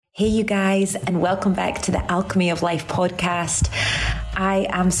Hey, you guys, and welcome back to the Alchemy of Life podcast. I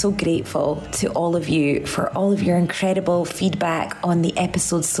am so grateful to all of you for all of your incredible feedback on the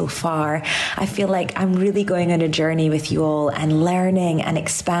episodes so far. I feel like I'm really going on a journey with you all and learning and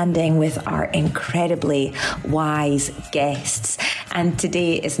expanding with our incredibly wise guests. And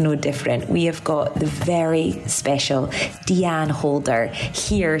today is no different. We have got the very special Diahann Holder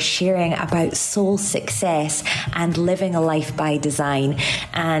here sharing about soul success and living a life by design.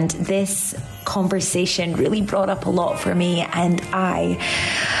 And this conversation really brought up a lot for me, and I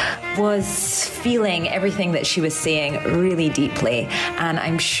was feeling everything that she was saying really deeply, and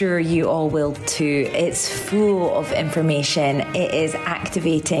I'm sure you all will too. It's full of information. It is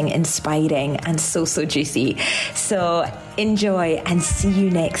activating, inspiring, and so juicy. So enjoy and see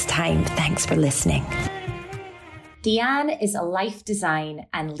you next time. Thanks for listening. Diahann is a life design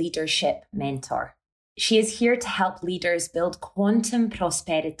and leadership mentor. She is here to help leaders build quantum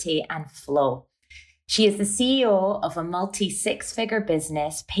prosperity and flow. She is the CEO of a multi-six-figure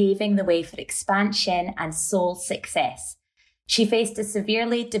business, paving the way for expansion and soul success. She faced a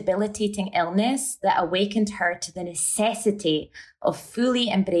severely debilitating illness that awakened her to the necessity of fully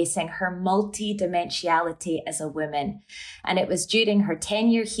embracing her multi-dimensionality as a woman. And it was during her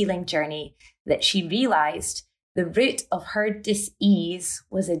 10-year healing journey that she realized the root of her dis-ease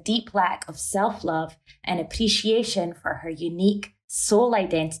was a deep lack of self-love and appreciation for her unique soul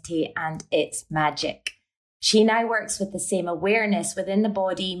identity and its magic. She now works with the same awareness within the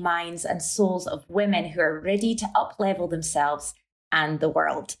body, minds, and souls of women who are ready to up-level themselves and the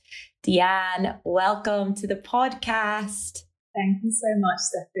world. Diahann, welcome to the podcast. Thank you so much,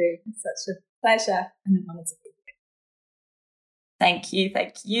 Steffi. It's such a pleasure and an honor to be here.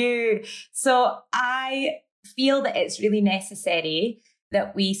 Thank you. So I feel that it's really necessary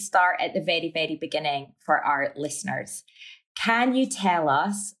that we start at the very, very beginning for our listeners. Can you tell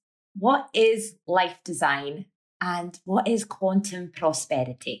us what is life design and what is quantum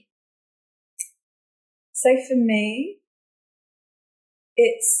prosperity? So for me,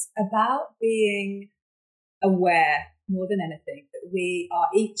 it's about being aware more than anything that we are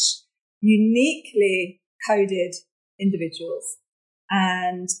each uniquely coded individuals,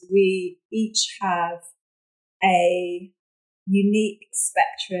 and we each have a unique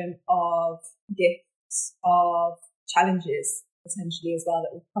spectrum of gifts, of challenges, potentially as well, that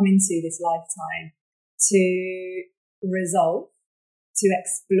we've come into this lifetime to resolve, to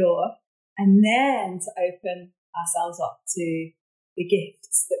explore, and then to open ourselves up to the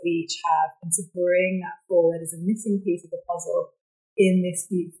gifts that we each have and to bring that forward as a missing piece of the puzzle in this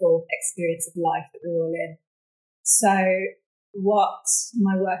beautiful experience of life that we're all in. So what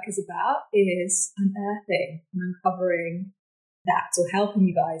my work is about is unearthing and uncovering that, or helping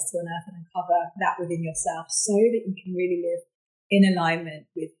you guys to unearth and uncover that within yourself so that you can really live in alignment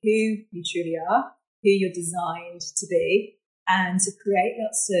with who you truly are, who you're designed to be, and to create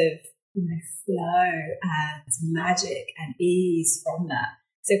lots of, flow and magic and ease from that.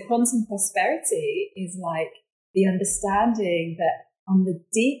 So quantum prosperity is like the understanding that on the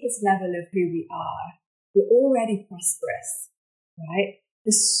deepest level of who we are, we're already prosperous. Right?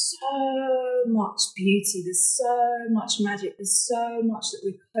 There's so much beauty, there's so much magic, there's so much that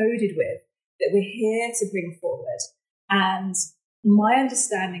we're coded with that we're here to bring forward. And my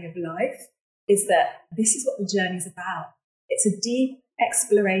understanding of life is that this is what the journey is about. It's a deep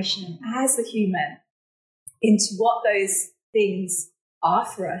exploration as the human into what those things are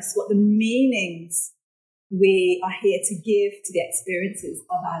for us, what the meanings we are here to give to the experiences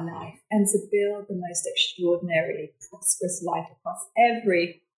of our life, and to build the most extraordinarily prosperous life across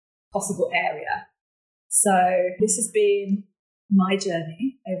every possible area. So this has been my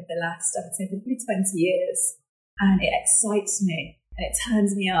journey over the last, I would say, probably 20 years. And it excites me, and it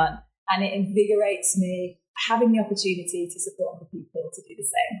turns me on, and it invigorates me, having the opportunity to support other people to do the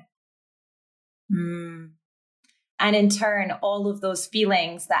same. And in turn, all of those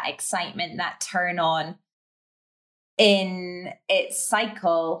feelings, that excitement, that turn on, in its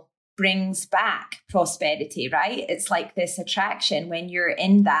cycle brings back prosperity, right? It's like this attraction when you're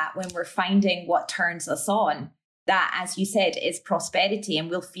in that, when we're finding what turns us on, that, as you said, is prosperity, and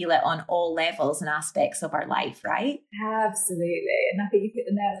we'll feel it on all levels and aspects of our life, right? Absolutely. And I think you hit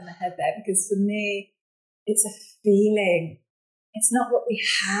the nail on the head there, because for me, it's a feeling. It's not what we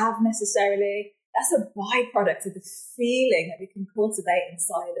have necessarily. That's a byproduct of the feeling that we can cultivate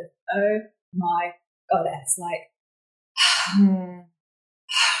inside of, oh my God, it's like,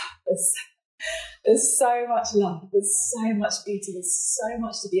 there's so much love, there's so much beauty, there's so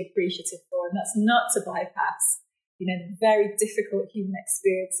much to be appreciative for, and that's not to bypass, the very difficult human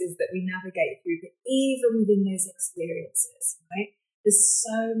experiences that we navigate through, but even within those experiences, right, There's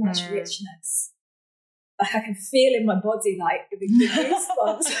so much richness. Like I can feel in my body, like the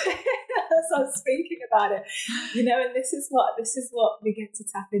goosebumps as I'm speaking about it, you know. And this is what we get to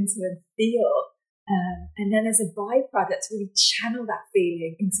tap into and feel, and then as a byproduct, really channel that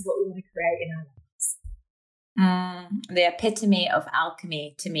feeling into what we want to create in our lives. The epitome of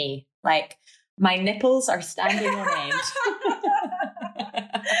alchemy to me. Like my nipples are standing on end.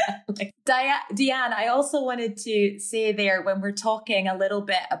 Diahann, I also wanted to say there, when we're talking a little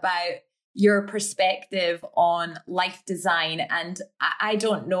bit about your perspective on life design, and I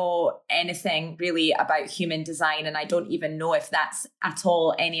don't know anything really about human design, and I don't even know if that's at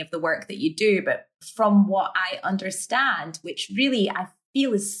all any of the work that you do, but from what I understand, which really I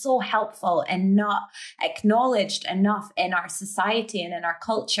feel is so helpful and not acknowledged enough in our society and in our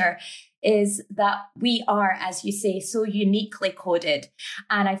culture, is that we are, as you say, so uniquely coded.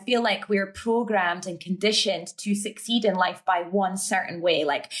 And I feel like we're programmed and conditioned to succeed in life by one certain way.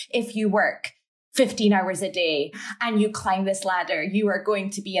 Like if you work 15 hours a day and you climb this ladder, you are going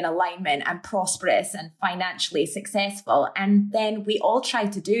to be in alignment and prosperous and financially successful. And then we all try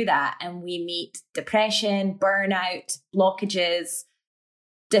to do that, and we meet depression, burnout, blockages,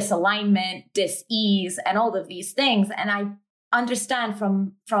 disalignment, dis-ease, and all of these things. And I understand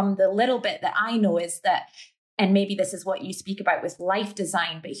from the little bit that I know is that, and maybe this is what you speak about with life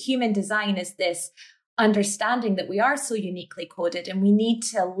design, but human design is this understanding that we are so uniquely coded, and we need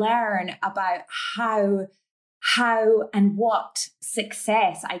to learn about how and what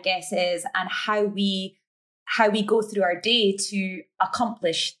success, I guess, is, and how we go through our day to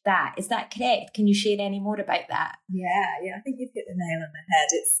accomplish that. Is that correct? Can you share any more about that? Yeah, I think you've hit the nail on the head.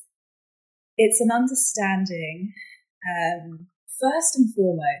 It's an understanding, first and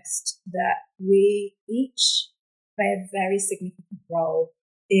foremost, that we each play a very significant role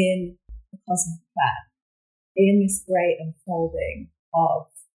in the cosmic plan, in this great unfolding of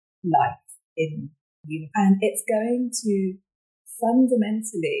life in the universe. And it's going to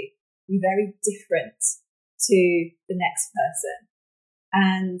fundamentally be very different to the next person.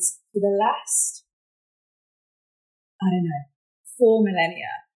 And for the last, 4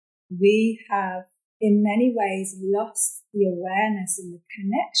 millennia, we have in many ways lost the awareness and the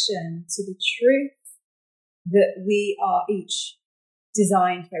connection to the truth that we are each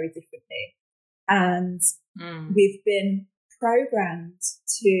designed very differently. And we've been programmed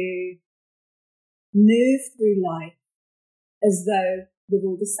to move through life as though we're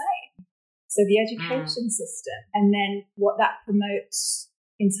all the same. So the education system, and then what that promotes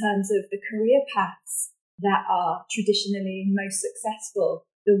in terms of the career paths that are traditionally most successful,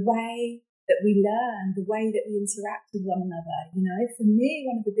 the way that we learn, the way that we interact with one another. You know, for me,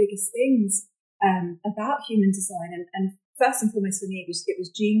 one of the biggest things about human design, and first and foremost for me, it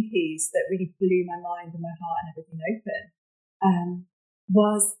was gene keys that really blew my mind and my heart and everything open,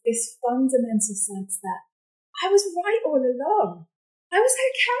 was this fundamental sense that I was right all along. I was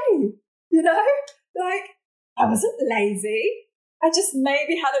okay, you know? Like, I wasn't lazy. I just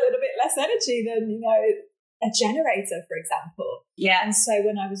maybe had a little bit less energy than, you know, a generator, for example. Yeah. And so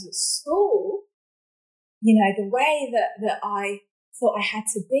when I was at school, you know, the way that I thought I had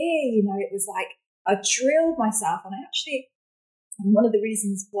to be, you know, it was like I drilled myself. And one of the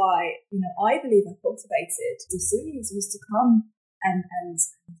reasons why, you know, I believe I cultivated disease was to come and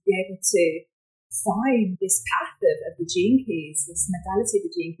be able to find this path of the gene keys, this modality of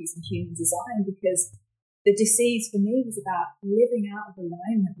the gene keys in human design, because the disease for me was about living out of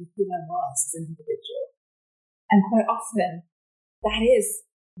alignment with who I was as an individual. And quite often, that is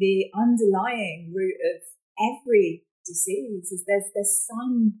the underlying root of every disease, is there's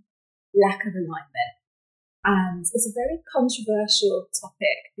some lack of alignment. And it's a very controversial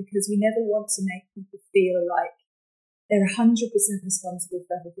topic because we never want to make people feel like they're 100% responsible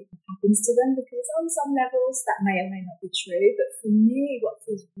for everything that happens to them, because on some levels that may or may not be true. But for me, what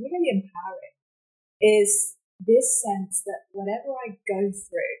feels really empowering is this sense that whatever I go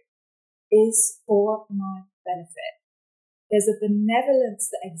through is for my benefit. There's a benevolence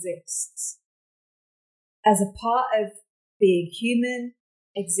that exists as a part of being human,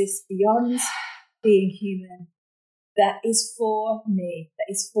 exists beyond being human, that is for me,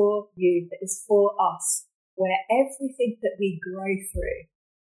 that is for you, that is for us, where everything that we grow through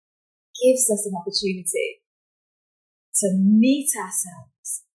gives us an opportunity to meet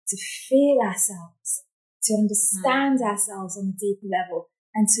ourselves, to feel ourselves, to understand ourselves on a deeper level,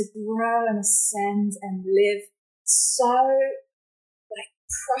 and to grow and ascend and live so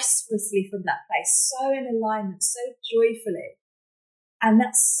prosperously from that place, so in alignment, so joyfully. And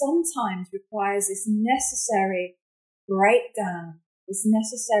that sometimes requires this necessary breakdown, this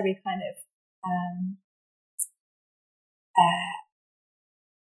necessary kind of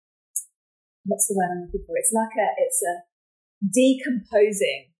what's the word I'm looking for? It's a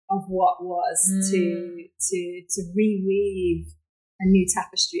decomposing of what was to reweave a new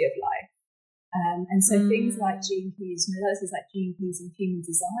tapestry of life. And so things like gene keys, modalities like gene keys and human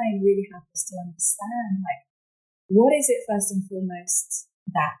design really help us to understand, like, what is it first and foremost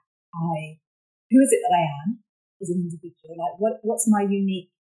who is it that I am as an individual? Like, what's my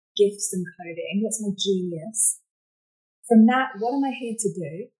unique gifts and coding? What's my genius? From that, what am I here to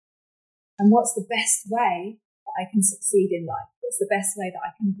do? And what's the best way that I can succeed in life? What's the best way that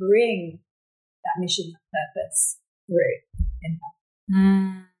I can bring that mission, that purpose through in life?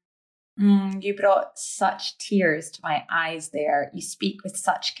 You brought such tears to my eyes there. You speak with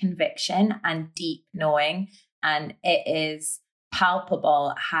such conviction and deep knowing, and it is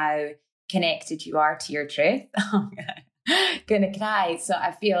palpable how connected you are to your truth. Gonna cry. So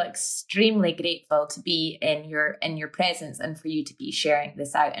I feel extremely grateful to be in your presence and for you to be sharing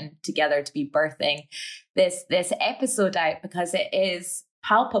this out and together to be birthing this episode out, because it is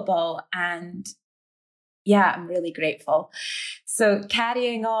palpable, and yeah, I'm really grateful. So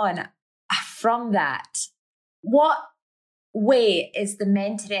carrying on from that, what way is the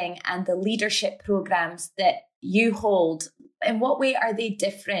mentoring and the leadership programs that you hold, in what way are they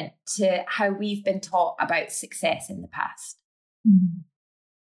different to how we've been taught about success in the past?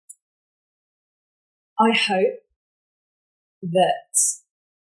 I hope that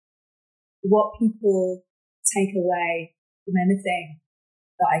what people take away from anything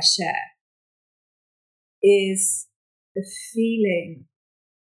that I share is the feeling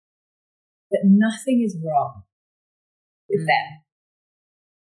that nothing is wrong with them.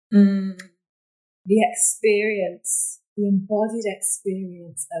 The experience, the embodied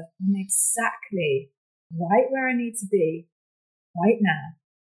experience of I'm exactly right where I need to be right now.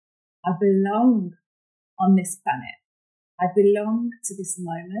 I belong on this planet. I belong to this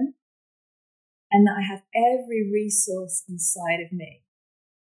moment, and that I have every resource inside of me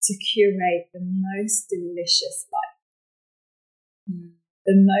to curate the most delicious life,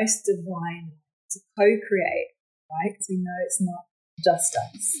 the most divine life, to co-create, right? Because we know it's not just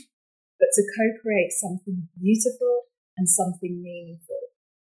us, but to co-create something beautiful and something meaningful.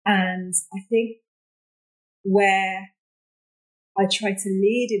 And I think where I try to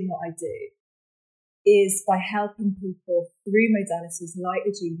lead in what I do is by helping people through modalities like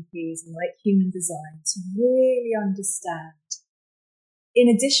the GPs and like human design to really understand, in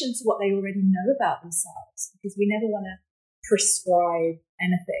addition to what they already know about themselves, because we never want to prescribe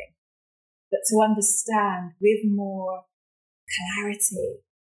anything, but to understand with more clarity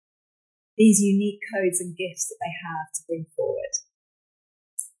these unique codes and gifts that they have to bring forward.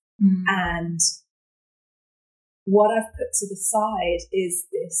 And what I've put to the side is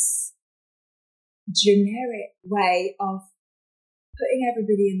this generic way of putting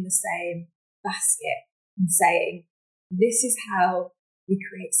everybody in the same basket and saying, this is how we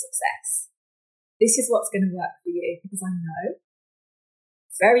create success. This is what's going to work for you, because I know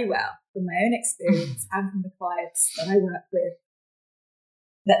very well from my own experience and from the clients that I work with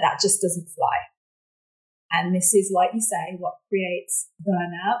that just doesn't fly. And this is, like you say, what creates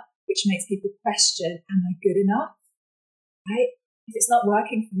burnout, which makes people question, am I good enough? Right? If it's not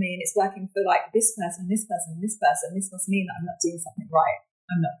working for me and it's working for like this person, this person, this person, this must mean that I'm not doing something right.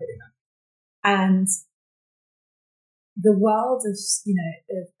 I'm not good enough. And the world of,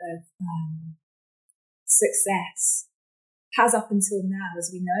 success has up until now, as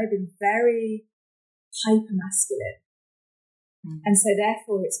we know, been very hyper masculine. And so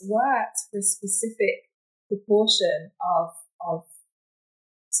therefore it's worked for a specific proportion of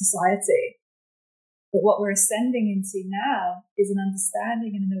society. But what we're ascending into now is an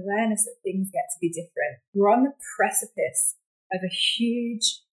understanding and an awareness that things get to be different. We're on the precipice of a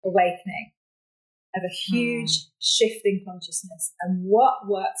huge awakening, of a huge shift in consciousness. And what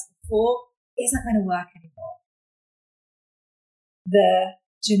worked before isn't going to work anymore. The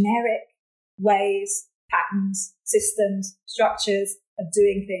generic ways, patterns, systems, structures of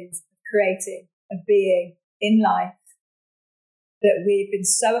doing things, of creating, of being in life that we've been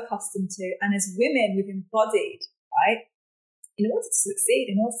so accustomed to, and as women we've embodied, right? In order to succeed,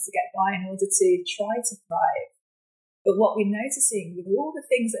 in order to get by, in order to try to thrive. But what we're noticing with all the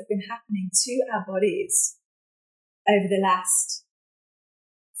things that have been happening to our bodies over the last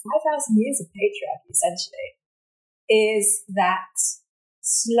 5,000 years of patriarchy, essentially, is that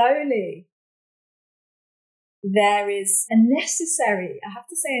slowly there is a necessary, I have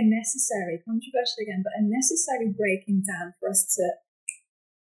to say a necessary, controversial again, but a necessary breaking down for us to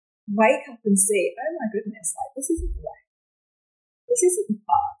wake up and see, oh my goodness, like this isn't the way. This isn't the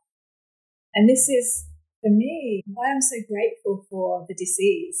path. And this is for me, why I'm so grateful for the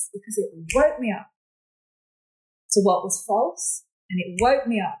disease, because it woke me up to what was false, and it woke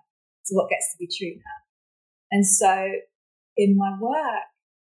me up to what gets to be true now. And so in my work,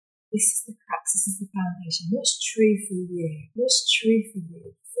 this is the crux, this is the foundation. What's true for you? What's true for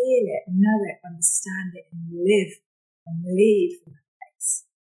you? Feel it, know it, understand it, and live and lead from that place.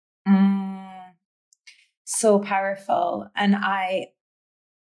 So powerful. And I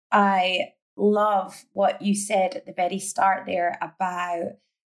love what you said at the very start there about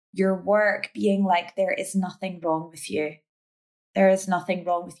your work being like, there is nothing wrong with you. There is nothing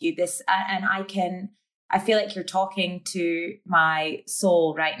wrong with you. I feel like you're talking to my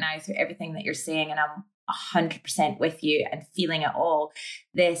soul right now through everything that you're saying, and I'm 100% with you and feeling it all.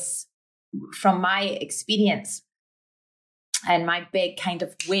 This, from my experience and my big kind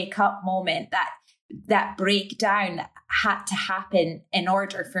of wake up moment, that breakdown had to happen in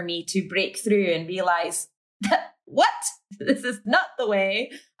order for me to break through and realize that, what? This is not the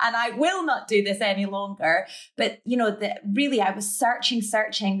way, and I will not do this any longer. But, really I was searching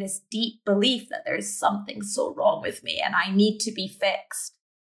this deep belief that there's something so wrong with me and I need to be fixed.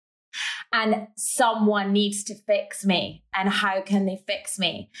 And someone needs to fix me. And how can they fix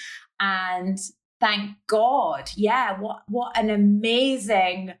me? And thank God. Yeah, what an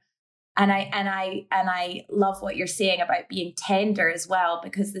amazing. And I love what you're saying about being tender as well,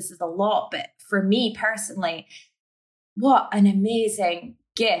 because this is a lot. But for me personally, what an amazing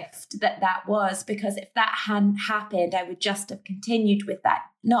gift that was, because if that hadn't happened, I would just have continued with that,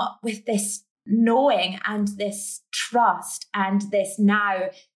 not with this knowing and this trust and this now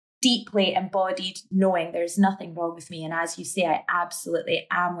deeply embodied knowing there's nothing wrong with me. And as you say, I absolutely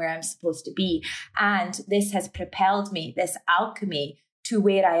am where I'm supposed to be. And this has propelled me, this alchemy, to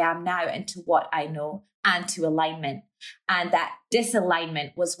where I am now and to what I know and to alignment. And that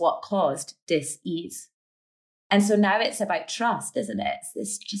disalignment was what caused dis-ease. And so now it's about trust, isn't it?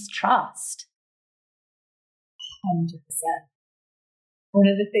 It's just trust. 100%. One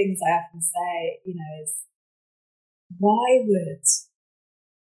of the things I often say, is why would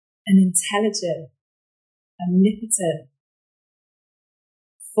an intelligent, omnipotent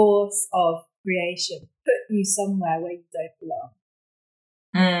force of creation put you somewhere where you don't belong?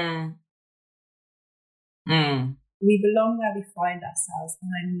 We belong where we find ourselves.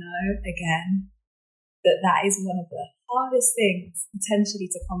 And I know, again, that is one of the hardest things potentially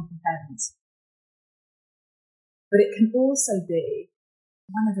to comprehend. But it can also be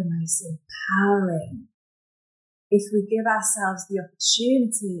one of the most empowering if we give ourselves the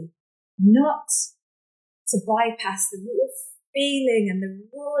opportunity not to bypass the real feeling and the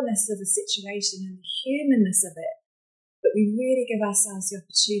rawness of a situation and the humanness of it, but we really give ourselves the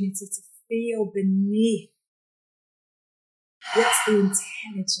opportunity to feel beneath. What's the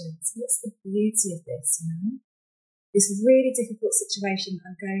intelligence? What's the beauty of this, This really difficult situation that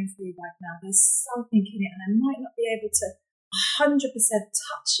I'm going through right now, there's something in it, and I might not be able to 100%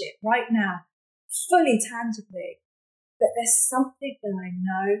 touch it right now, fully tangibly, but there's something that I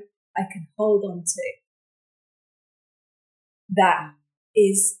know I can hold on to that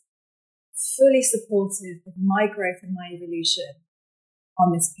is fully supportive of my growth and my evolution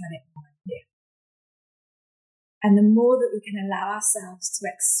on this planet right here. And the more that we can allow ourselves to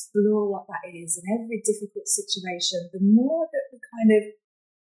explore what that is in every difficult situation, the more that we kind of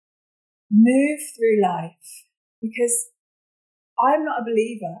move through life. Because I'm not a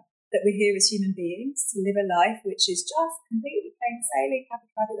believer that we're here as human beings to live a life which is just completely plain sailing,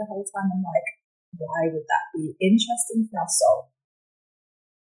 happy the whole time. I'm like, why would that be interesting for our soul?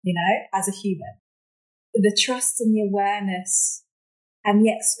 As a human. The trust and the awareness and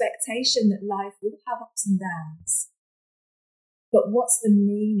the expectation that life will have ups and downs. But what's the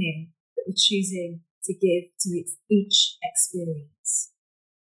meaning that we're choosing to give to each experience?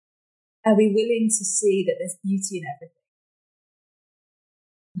 Are we willing to see that there's beauty in everything?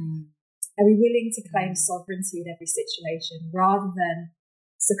 Are we willing to claim sovereignty in every situation rather than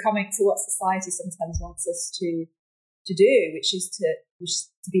succumbing to what society sometimes wants us to do, which is to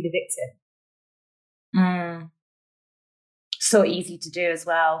be the victim? So easy to do as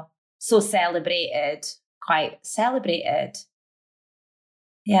well. So celebrated, quite celebrated.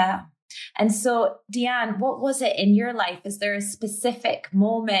 Yeah. And so, Diahann, what was it in your life? Is there a specific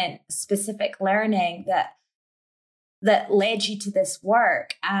moment, specific learning that led you to this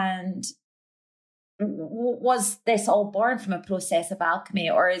work? And was this all born from a process of alchemy,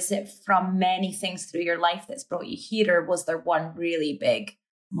 or is it from many things through your life that's brought you here? Or was there one really big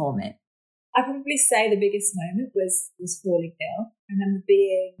moment? I'd probably say the biggest moment was falling ill. I remember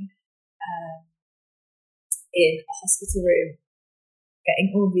being in a hospital room,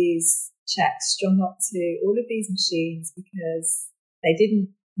 getting all these checks, strung up to all of these machines because they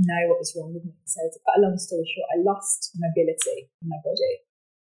didn't know what was wrong with me. So to cut a long story short, I lost mobility in my body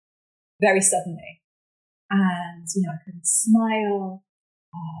very suddenly. And, I couldn't smile.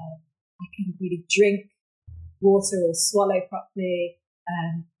 I couldn't really drink water or swallow properly.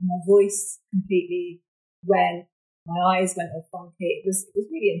 My voice completely went. My eyes went all funky. It was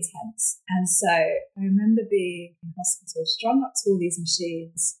really intense. And so I remember being in hospital, strung up to all these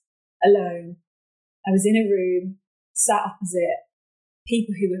machines, alone. I was in a room, sat opposite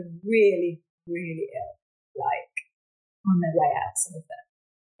people who were really, really ill, like on their way out, some of them,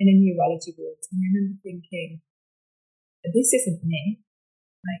 in a neurology ward. And I remember thinking, this isn't me.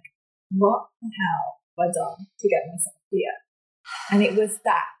 Like, what the hell have I done to get myself here? And it was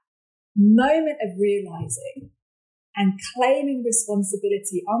that moment of realizing and claiming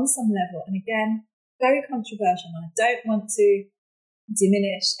responsibility on some level. And again, very controversial. And I don't want to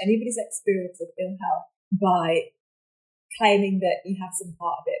diminish anybody's experience of ill health by claiming that you have some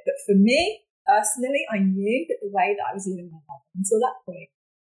part of it. But for me, personally, I knew that the way that I was living my life until that point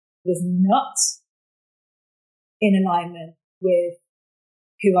was not in alignment with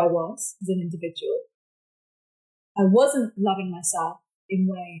who I was as an individual. I wasn't loving myself in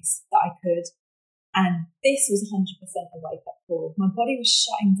ways that I could. And this was 100% a wake-up call. My body was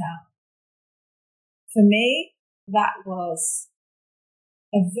shutting down. For me, that was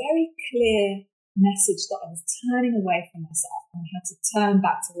a very clear message that I was turning away from myself, and I had to turn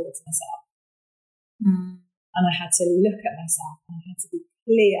back towards myself. And I had to look at myself, and I had to be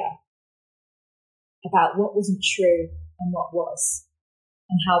clear about what wasn't true and what was,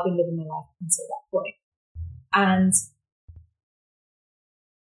 and how I've been living my life until that point. And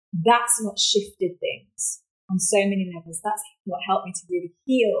that's what shifted things on so many levels. That's what helped me to really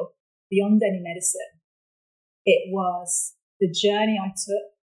heal beyond any medicine. It was the journey I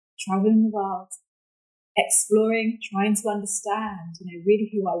took, traveling the world, exploring, trying to understand, really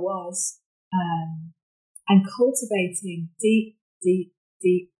who I was, and cultivating deep, deep,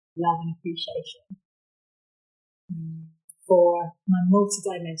 deep love and appreciation for my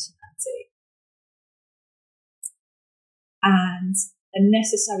multidimensionality. And a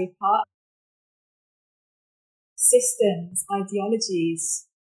necessary part, systems, ideologies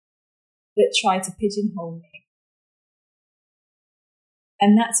that try to pigeonhole me.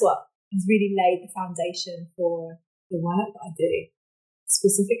 And that's what has really laid the foundation for the work that I do,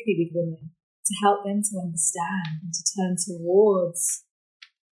 specifically with women, to help them to understand and to turn towards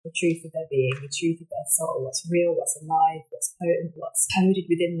the truth of their being, the truth of their soul, what's real, what's alive, what's potent, what's coded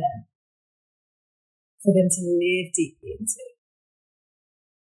within them, for them to live deeply into.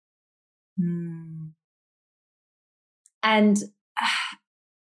 And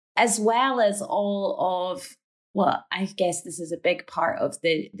as well as all of, well, I guess this is a big part of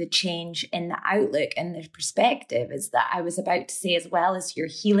the change in the outlook and the perspective, is that I was about to say, as well as your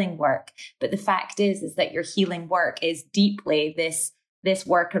healing work. But the fact is that your healing work is deeply this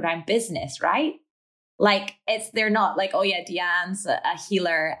work around business, right? Like they're not like, oh yeah, Diahann's a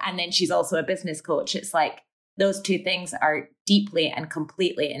healer and then she's also a business coach. It's like those two things are deeply and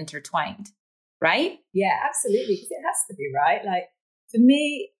completely intertwined, right? Yeah, absolutely. Because it has to be, right? Like for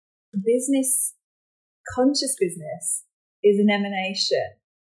me, business, conscious business is an emanation,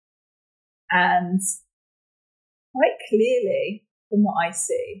 and quite clearly from what I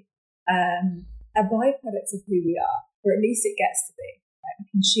see, a byproduct of who we are, or at least it gets to be. Right? We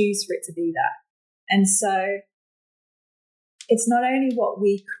can choose for it to be that. And so it's not only what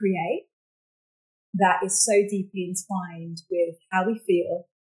we create that is so deeply entwined with how we feel,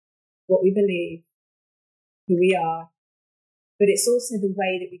 what we believe, who we are, but it's also the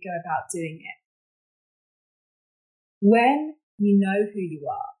way that we go about doing it. When you know who you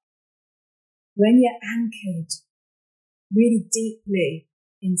are, when you're anchored really deeply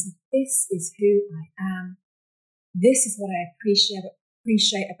into this is who I am, this is what I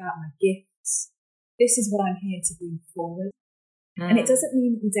appreciate about my gifts, this is what I'm here to bring forward. And it doesn't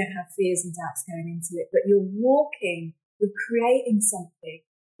mean that you don't have fears and doubts going into it, but you're creating something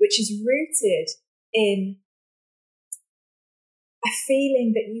which is rooted in a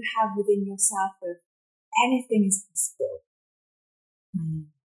feeling that you have within yourself of anything is possible.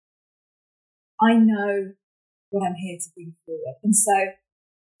 I know what I'm here to bring forward. And so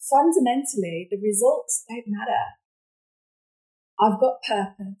fundamentally, the results don't matter. I've got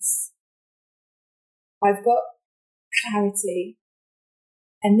purpose. I've got clarity.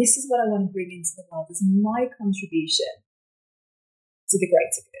 And this is what I want to bring into the world as my contribution to the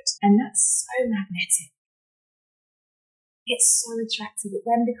greater good. And that's so magnetic. It's so attractive. It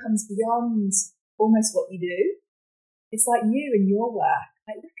then becomes beyond almost what you do. It's like you and your work.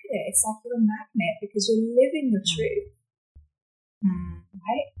 Like, look at it. It's like you're a magnet because you're living your truth,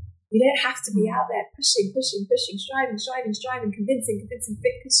 right? You don't have to be out there pushing, striving, convincing,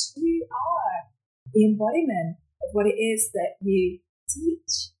 because you are the embodiment of what it is that you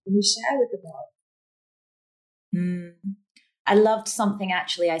teach and you share with the world. I loved something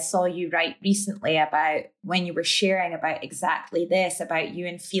actually I saw you write recently about when you were sharing about exactly this, about you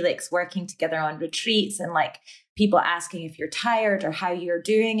and Felix working together on retreats and like people asking if you're tired or how you're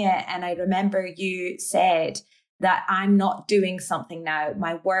doing it. And I remember you said that I'm not doing something now.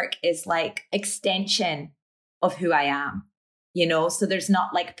 My work is like extension of who I am, you know, so there's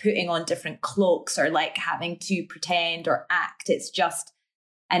not like putting on different cloaks or like having to pretend or act. It's just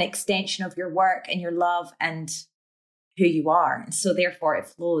an extension of your work and your love and who you are. And so therefore it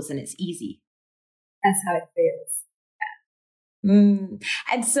flows and it's easy. That's how it feels.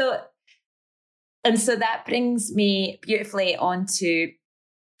 And so that brings me beautifully onto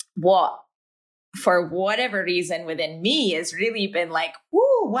what, for whatever reason within me, has really been like,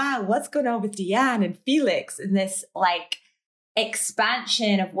 oh, wow, what's going on with Diahann and Felix and this like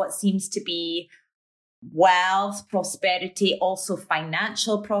expansion of what seems to be wealth, prosperity, also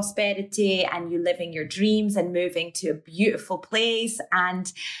financial prosperity, and you living your dreams and moving to a beautiful place.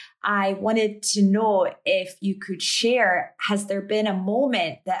 And I wanted to know if you could share, has there been a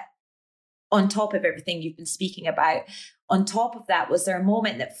moment that on top of everything you've been speaking about, on top of that, was there a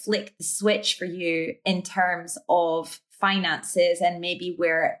moment that flicked the switch for you in terms of finances and maybe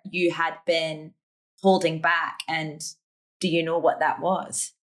where you had been holding back? And do you know what that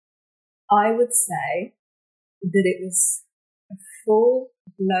was? I would say that it was a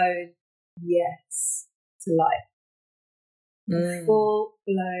full-blown yes to life. A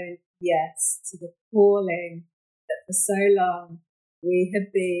full-blown yes to the calling that for so long we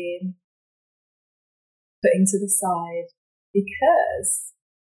have been putting to the side because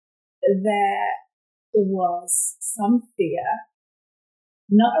there was some fear,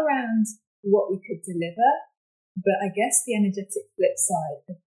 not around what we could deliver, but I guess the energetic flip side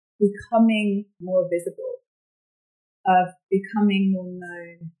of becoming more visible, of becoming more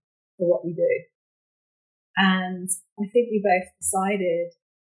known for what we do. And I think we both decided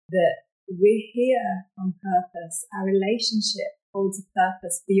that we're here on purpose. Our relationship holds a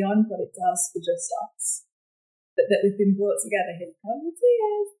purpose beyond what it does for just us. But that we've been brought together, here come the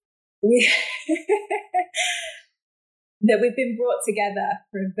tears. That we've been brought together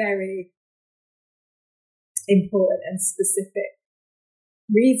for a very important and specific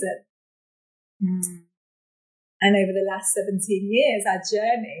reason. And over the last 17 years, our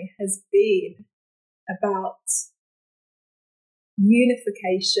journey has been about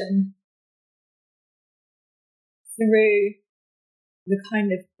unification through the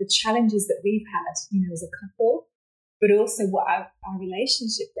kind of the challenges that we've had, you know, as a couple, but also what our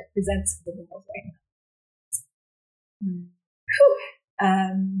relationship represents for the world right now.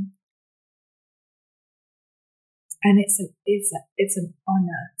 And it's an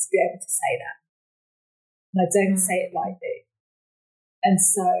honor to be able to say that. And I don't say it lightly. And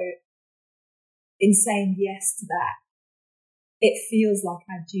so in saying yes to that, it feels like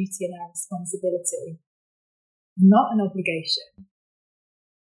our duty and our responsibility, not an obligation,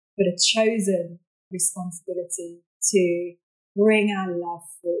 but a chosen responsibility to bring our love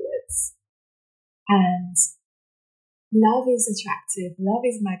forwards. And love is attractive. Love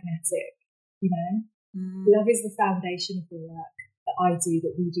is magnetic, you know. Love is the foundation of the work that I do,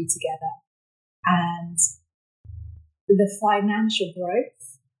 that we do together. And the financial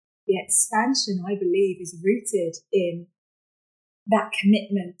growth, the expansion, I believe, is rooted in that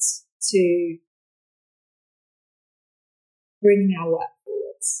commitment to bringing our work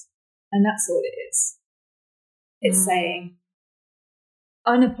forwards. And that's all it is. It's saying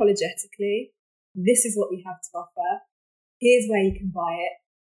unapologetically, this is what we have to offer. Here's where you can buy it.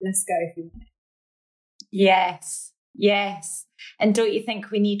 Let's go if you want it. Yes. Yes. And don't you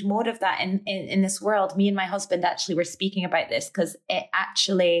think we need more of that in this world? Me and my husband actually were speaking about this because it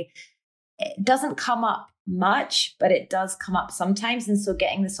doesn't come up much, but it does come up sometimes. And so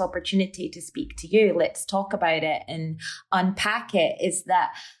getting this opportunity to speak to you, let's talk about it and unpack it, is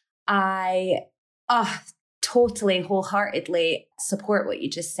that I totally wholeheartedly support what you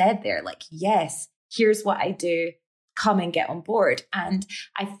just said there. Like, yes, here's what I do. Come and get on board. And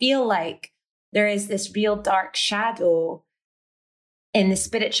I feel like there is this real dark shadow in the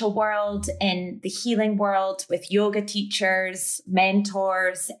spiritual world, in the healing world, with yoga teachers,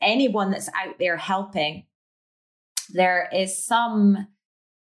 mentors, anyone that's out there helping. There is some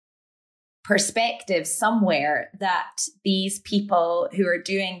perspective somewhere that these people who are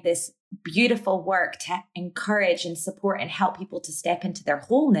doing this beautiful work to encourage and support and help people to step into their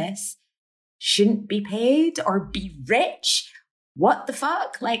wholeness shouldn't be paid or be rich. What the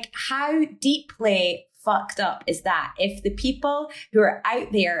fuck? Like, how deeply fucked up is that? If the people who are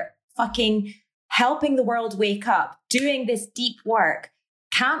out there fucking helping the world wake up, doing this deep work,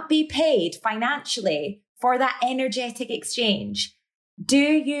 can't be paid financially for that energetic exchange, do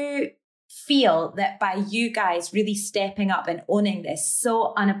you feel that by you guys really stepping up and owning this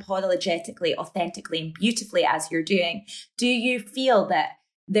so unapologetically, authentically, and beautifully as you're doing, do you feel that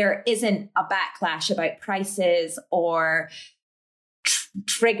there isn't a backlash about prices or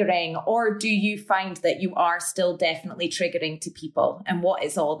triggering, or do you find that you are still definitely triggering to people? And what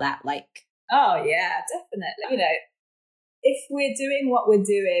is all that like? Oh yeah, definitely. You know, if we're doing what we're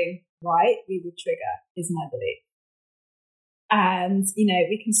doing right, we would trigger, is my belief. And, you know,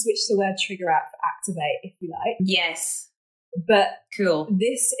 we can switch the word trigger out for activate if you like. Yes. But cool.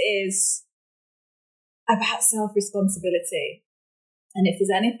 This is about self-responsibility. And if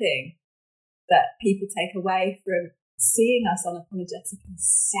there's anything that people take away from seeing us unapologetically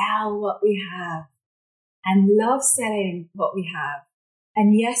sell what we have and love selling what we have.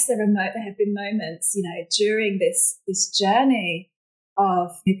 And yes, there have been moments, you know, during this journey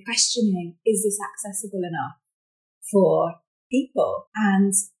of questioning, is this accessible enough for people?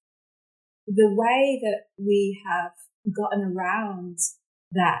 And the way that we have gotten around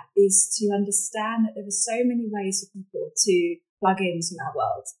that is to understand that there are so many ways for people to plug into our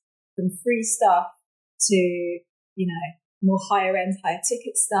world, from free stuff to, you know, more higher end, higher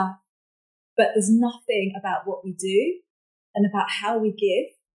ticket stuff. But there's nothing about what we do and about how we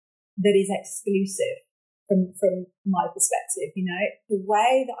give that is exclusive from my perspective. You know, the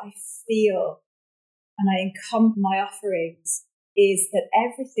way that I feel and I encompass my offerings is that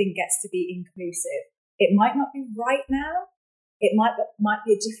everything gets to be inclusive. It might not be right now. It might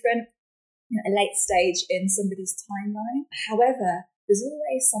be a different, you know, a late stage in somebody's timeline. However, there's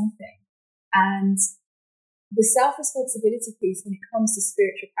always something. And the self-responsibility piece when it comes to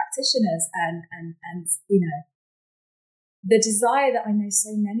spiritual practitioners and you know, the desire that I know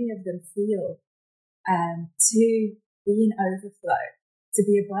so many of them feel to be in overflow, to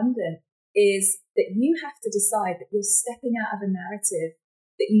be abundant, is that you have to decide that you're stepping out of a narrative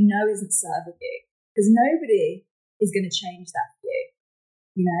that you know isn't serving you, because nobody is going to change that for you.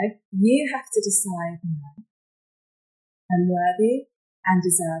 You know, you have to decide, no, I'm worthy and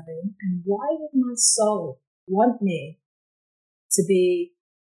deserving, and why would my soul want me to be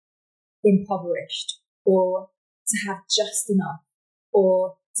impoverished or to have just enough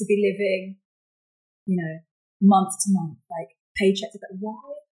or to be living, you know, month to month, like paycheck to paycheck?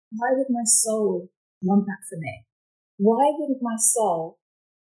 Why would my soul want that for me? Why wouldn't my soul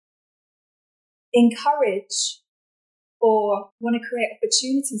encourage or want to create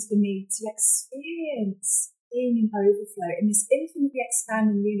opportunities for me to experience being in overflow in this infinitely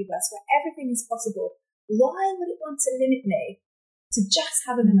expanding universe where everything is possible? Why would it want to limit me to just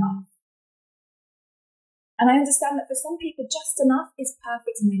having enough? And I understand that for some people, just enough is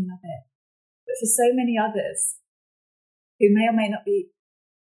perfect and they love it. But for so many others who may or may not be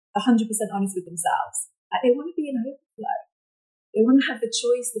 100% honest with themselves, like, they want to be in overflow. They want to have the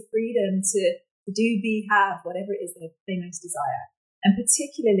choice, the freedom to do, be, have, whatever it is they most desire. And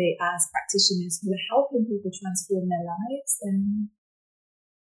particularly as practitioners who are helping people transform their lives, then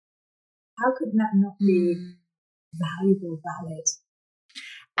how could that not be valuable, valid?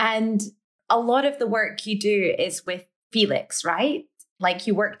 And a lot of the work you do is with Felix, right? Like,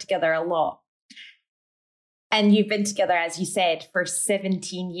 you work together a lot. And you've been together, as you said, for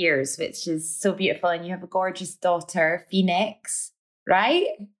 17 years, which is so beautiful. And you have a gorgeous daughter, Phoenix, right?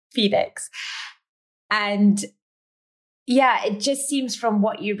 Phoenix. And yeah, it just seems from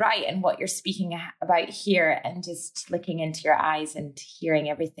what you write and what you're speaking about here, and just looking into your eyes and hearing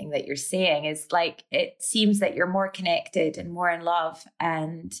everything that you're saying, is like, it seems that you're more connected and more in love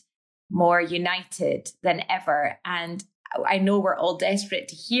and more united than ever. And I know we're all desperate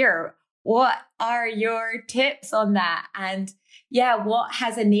to hear, what are your tips on that? And yeah, what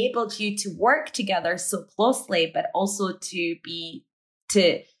has enabled you to work together so closely, but also to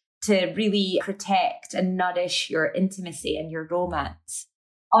really protect and nourish your intimacy and your romance?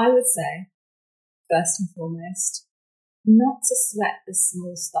 I would say, first and foremost, not to sweat the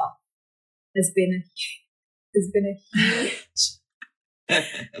small stuff has been a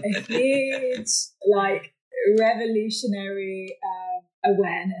huge, like, revolutionary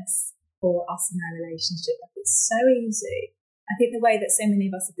awareness for us in our relationship. Like, it's so easy. I think the way that so many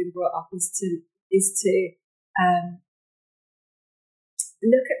of us have been brought up is to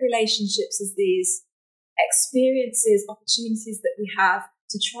look at relationships as these experiences, opportunities that we have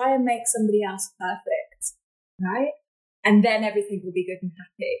to try and make somebody else perfect, right? And then everything will be good and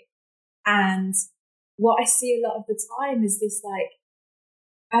happy. And what I see a lot of the time is this like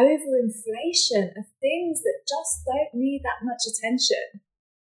overinflation of things that just don't need that much attention,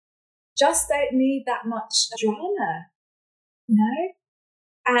 just don't need that much drama, you know?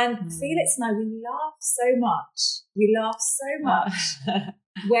 And Felix and I, we laugh so much. We laugh so much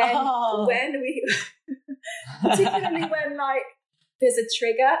when we, particularly when like there's a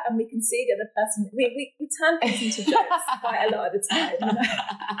trigger and we can see the other person. We turn things into jokes quite a lot of the time. You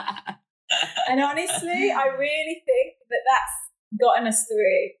know? And honestly, I really think that that's gotten us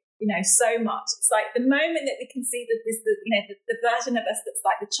through, you know, so much. It's like the moment that we can see that the version of us that's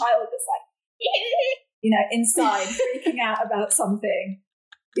like the child that's like, you know, inside freaking out about something.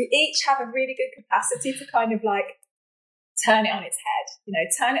 We each have a really good capacity to kind of like turn it on its head, you know,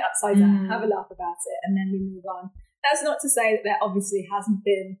 turn it upside down, have a laugh about it, and then we move on. That's not to say that there obviously hasn't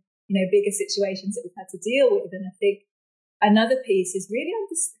been, you know, bigger situations that we've had to deal with. And I think another piece is really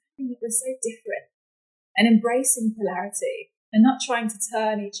understanding that we're so different and embracing polarity and not trying to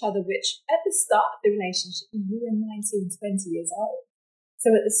turn each other, which at the start of the relationship, we were 19, 20 years old. So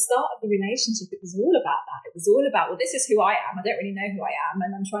at the start of the relationship, it was all about that. It was all about, well, this is who I am. I don't really know who I am,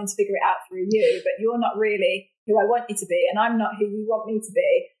 and I'm trying to figure it out through you, but you're not really who I want you to be, and I'm not who you want me to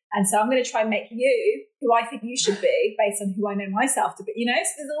be. And so I'm going to try and make you who I think you should be based on who I know myself to be. You know,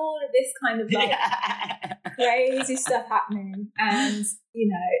 so there's all of this kind of like crazy stuff happening. And, you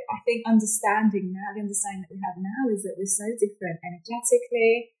know, I think the understanding that we have now is that we're so different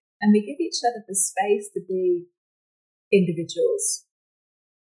energetically, and we give each other the space to be individuals.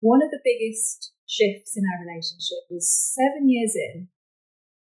 One of the biggest shifts in our relationship was 7 years in,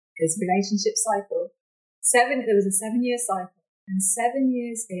 because relationship cycle, there was a 7-year cycle, and 7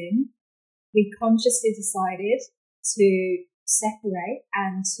 years in, we consciously decided to separate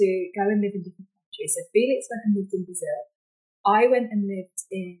and to go and live in different countries. So Felix went and lived in Brazil. I went and lived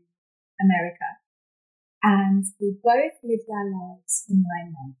in America, and we both lived our lives for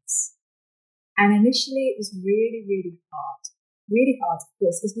 9 months. And initially it was really, really hard. Really hard, of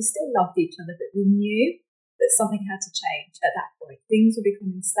course, because we still loved each other, but we knew that something had to change at that point. Things were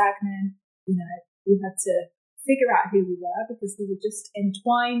becoming stagnant. You know, we had to figure out who we were because we were just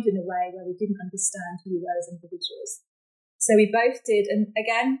entwined in a way where we didn't understand who we were as individuals. So we both did, and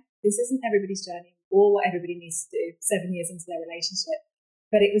again, this isn't everybody's journey or what everybody needs to do 7 years into their relationship,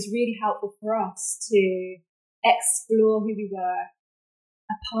 but it was really helpful for us to explore who we were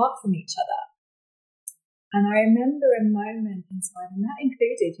apart from each other. And I remember a moment in time, and that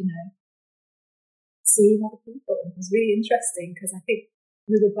included, you know, seeing other people. It was really interesting because I think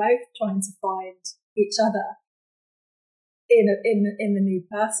we were both trying to find each other in the new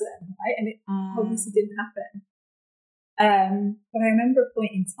person, right? And it obviously didn't happen. But I remember a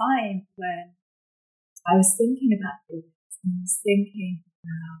point in time when I was thinking about this, and I was thinking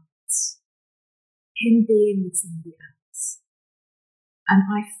about him being with somebody else. And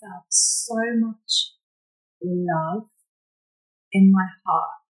I felt so much love in my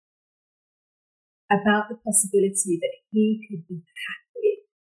heart about the possibility that he could be happy.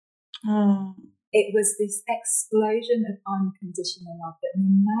 It was this explosion of unconditional love that no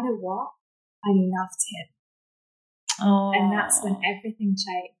matter what, I loved him. And that's when everything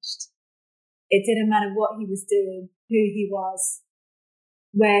changed. It didn't matter what he was doing, who he was,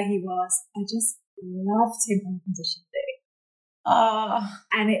 where he was. I just loved him unconditionally.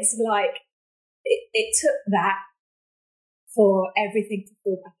 And it's like, it took that for everything to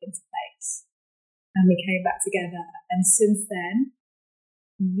fall back into place. And we came back together. And since then,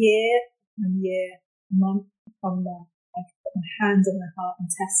 year on year, month upon month, I put my hand on my heart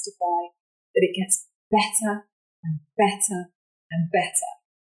and testify that it gets better and better and better.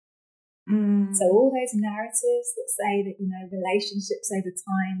 So all those narratives that say that, you know, relationships over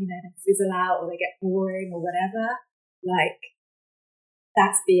time, you know, they fizzle out or they get boring or whatever, like,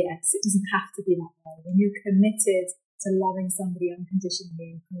 that's BS. It doesn't have to be that way. When you're committed to loving somebody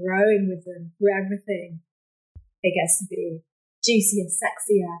unconditionally and growing with them through everything, it gets to be juicier,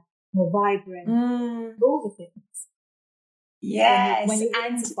 sexier, more vibrant, all the things. Yes. When you're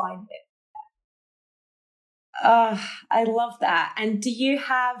willing to find it. I love that. And do you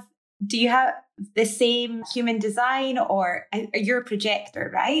have the same human design, or you're a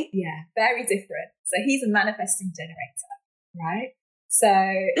projector, right? Yeah, very different. So he's a manifesting generator, right? So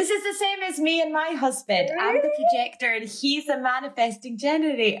this is the same as me and my husband. Really? I'm the projector and he's a manifesting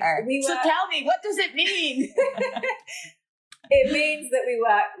generator. So tell me, what does it mean? It means that we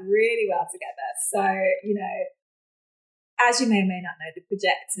work really well together. So, you know, as you may or may not know, the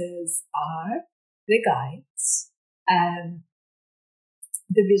projectors are the guides.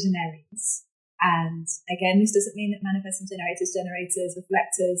 the visionaries. And again, this doesn't mean that manifesting generators,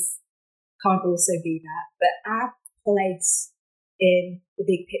 reflectors can't also be that. But our place in the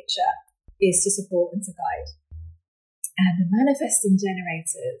big picture is to support and to guide. And the manifesting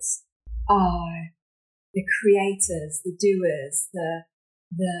generators are the creators, the doers, the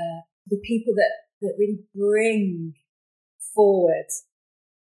people that really bring forward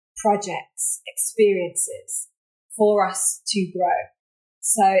projects, experiences for us to grow.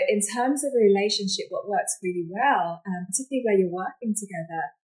 So in terms of a relationship, what works really well, particularly where you're working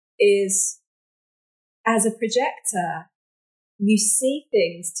together, is as a projector, you see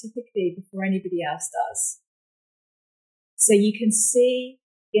things typically before anybody else does. So you can see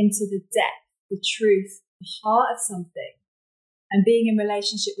into the depth, the truth, the heart of something. And being in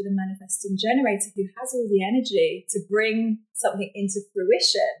relationship with a manifesting generator who has all the energy to bring something into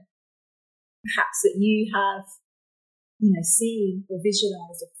fruition, perhaps that you have, seen or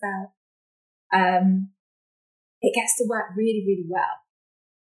visualized or felt, it gets to work really, really well.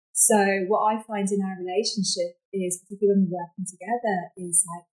 So what I find in our relationship is, particularly when we're working together, is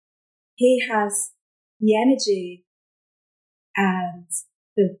like he has the energy and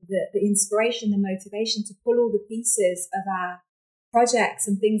the inspiration, the motivation to pull all the pieces of our projects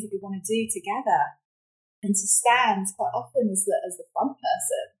and things that we want to do together, and to stand quite often as the front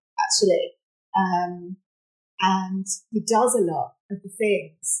person, actually. And he does a lot of the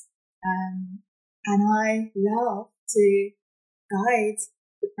things. And I love to guide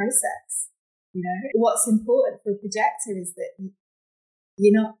the process. What's important for a projector is that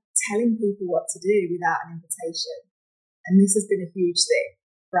you're not telling people what to do without an invitation. And this has been a huge thing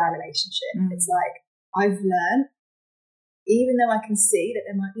for our relationship. It's like, I've learned, even though I can see that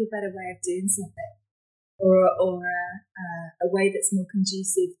there might be a better way of doing something, or a way that's more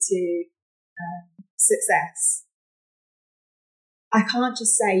conducive to success, I can't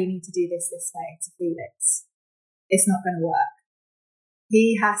just say you need to do this way to Felix. It's not going to work.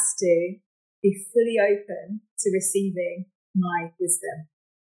 He has to be fully open to receiving my wisdom.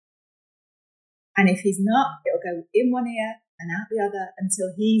 And if he's not, it'll go in one ear and out the other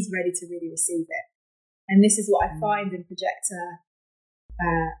until he's ready to really receive it. And this is what I find in projector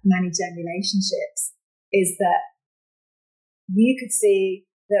manager relationships, is that you could see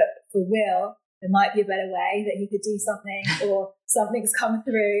that for Will, there might be a better way that he could do something, or something's come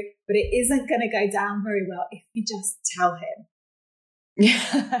through, but it isn't going to go down very well if you just tell him.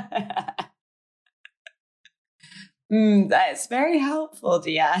 That's very helpful,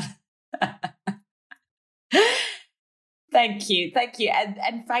 Diahann. Thank you.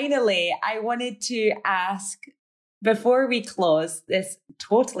 And finally, I wanted to ask, before we close this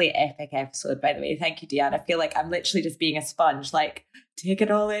totally epic episode, by the way, thank you, Diahann. I feel like I'm literally just being a sponge, like, take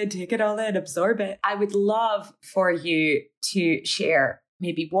it all in, absorb it. I would love for you to share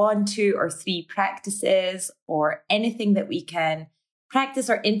maybe 1, 2, or 3 practices, or anything that we can practice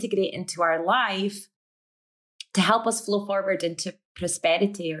or integrate into our life to help us flow forward into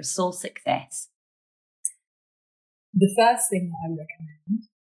prosperity or soul success. The first thing that I would recommend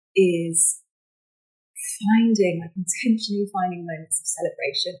is intentionally finding moments of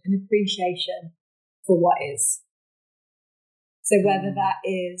celebration and appreciation for what is. So whether that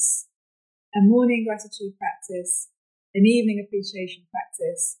is a morning gratitude practice, an evening appreciation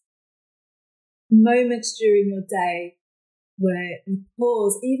practice, moments during your day where you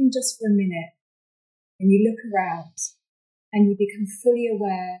pause even just for a minute and you look around and you become fully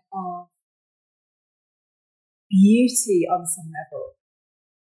aware of beauty on some level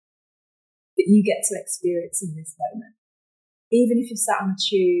that you get to experience in this moment. Even if you're sat on a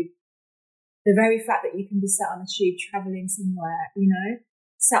tube, the very fact that you can be sat on a tube traveling somewhere,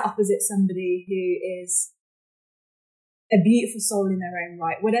 sat opposite somebody who is a beautiful soul in their own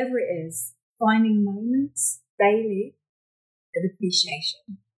right, whatever it is, finding moments daily of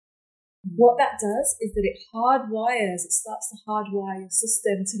appreciation. What that does is that it starts to hardwire your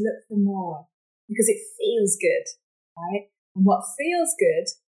system to look for more, because it feels good, right? And what feels good,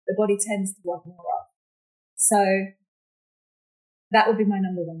 the body tends to want more of. So that would be my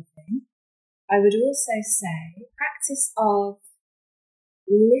number one thing. I would also say practice of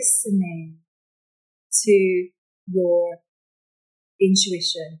listening to your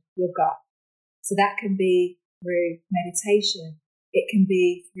intuition, your gut. So that can be through meditation. It can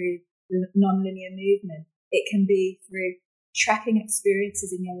be through non-linear movement. It can be through tracking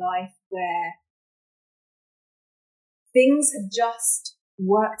experiences in your life where things have just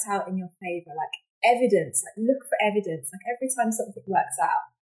worked out in your favor, like evidence, like look for evidence. Like every time something works out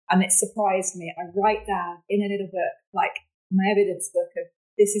and it surprised me, I write down in a little book, like my evidence book of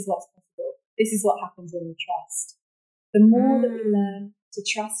this is what's possible. This is what happens when we trust. The more that we learn to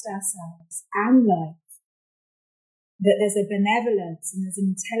trust ourselves and life, that there's a benevolence and there's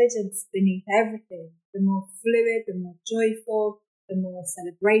an intelligence beneath everything, the more fluid, the more joyful, the more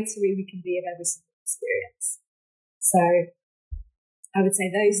celebratory we can be of every single experience. So I would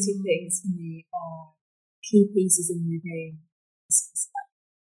say those two things for me are key pieces in moving.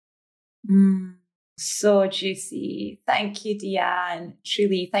 So juicy. Thank you, Diahann.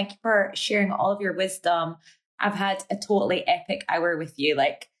 Truly, thank you for sharing all of your wisdom. I've had a totally epic hour with you.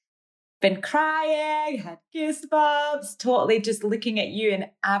 Like, been crying, had goosebumps, totally just looking at you in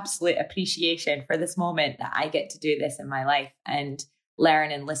absolute appreciation for this moment that I get to do this in my life and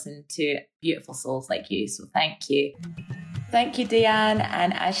learn and listen to beautiful souls like you. So thank you. Thank you, Diahann.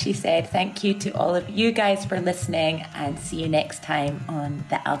 And as she said, thank you to all of you guys for listening, and see you next time on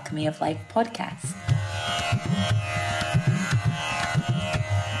the Alchemy of Life podcast.